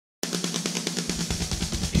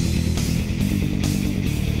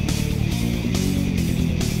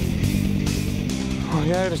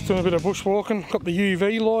Yeah, just doing a bit of bushwalking. Got the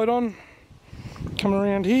UV light on. Coming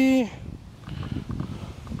around here.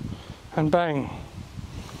 And bang.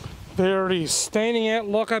 There it is, standing out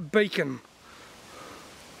like a beacon.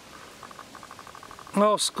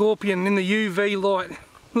 Oh, scorpion in the UV light.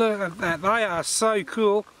 Look at that, they are so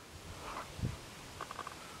cool.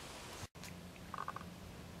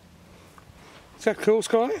 Is that cool,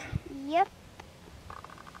 Sky? Yep.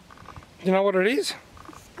 You know what it is?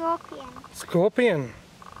 Scorpion. Scorpion.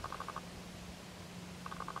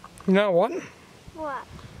 You know what? What?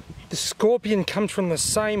 The scorpion comes from the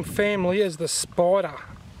same family as the spider.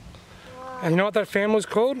 What? And you know what that family's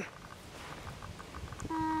called?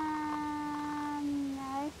 No.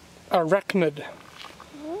 Arachnid.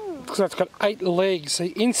 Ooh. Because it's got 8 legs. See,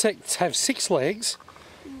 insects have 6 legs,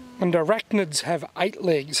 and arachnids have 8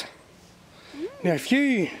 legs. Now if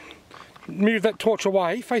you move that torch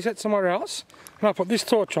away, face that somewhere else, and I put this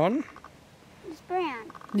torch on, It's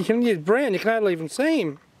brown. you can use brown, you can hardly even see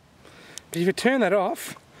him. But if you turn that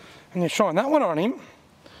off, and you shine that one on him,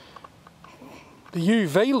 the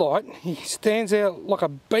UV light, he stands out like a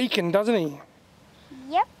beacon, doesn't he?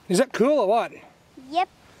 Yep. Is that cool or what? Yep.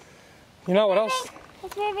 You know what else?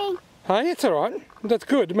 It's moving. Hey, it's alright. That's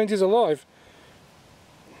good, it means he's alive.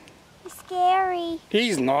 It's scary.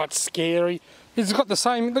 He's not scary. He's got the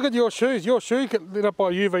same, look at your shoes. Your shoes get lit up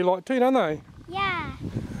by UV light too, don't they? Yeah.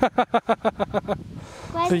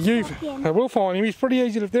 Where's The the UV. scorpion? We'll find him. He's pretty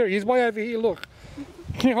easy to. There he is, way over here. Look.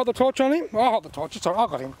 Can you hold the torch on him? I'll hold the torch. It's alright.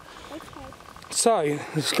 I got him. Okay. So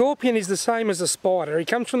the scorpion is the same as the spider. He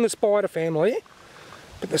comes from the spider family,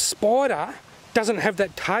 but the spider doesn't have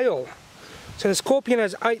that tail. So the scorpion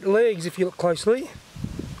has 8 legs. If you look closely,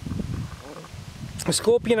 the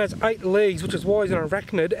scorpion has 8 legs, which is why he's an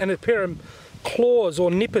arachnid, and a pair of claws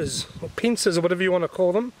or nippers or pincers or whatever you want to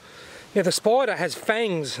call them. Now the spider has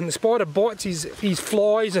fangs, and the spider bites his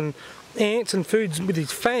flies and ants and foods with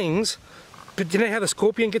his fangs. But do you know how the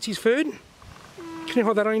scorpion gets his food? Can you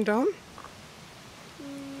hold that on, darling?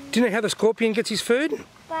 Do you know how the scorpion gets his food?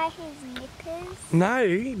 By his nippers. No,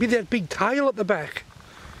 with that big tail at the back.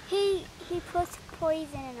 He puts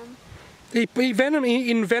poison in them.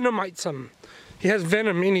 He envenomates them. He has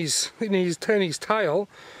venom in his tail.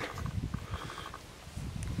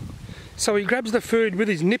 So he grabs the food with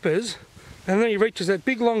his nippers, and then he reaches that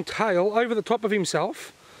big long tail over the top of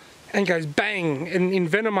himself and goes bang and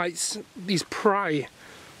envenomates his prey,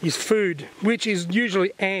 his food, which is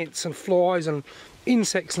usually ants and flies and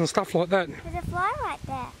insects and stuff like that. There's a fly right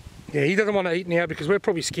there. Yeah, he doesn't want to eat now because we're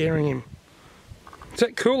probably scaring him. Is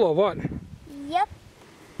that cool or what?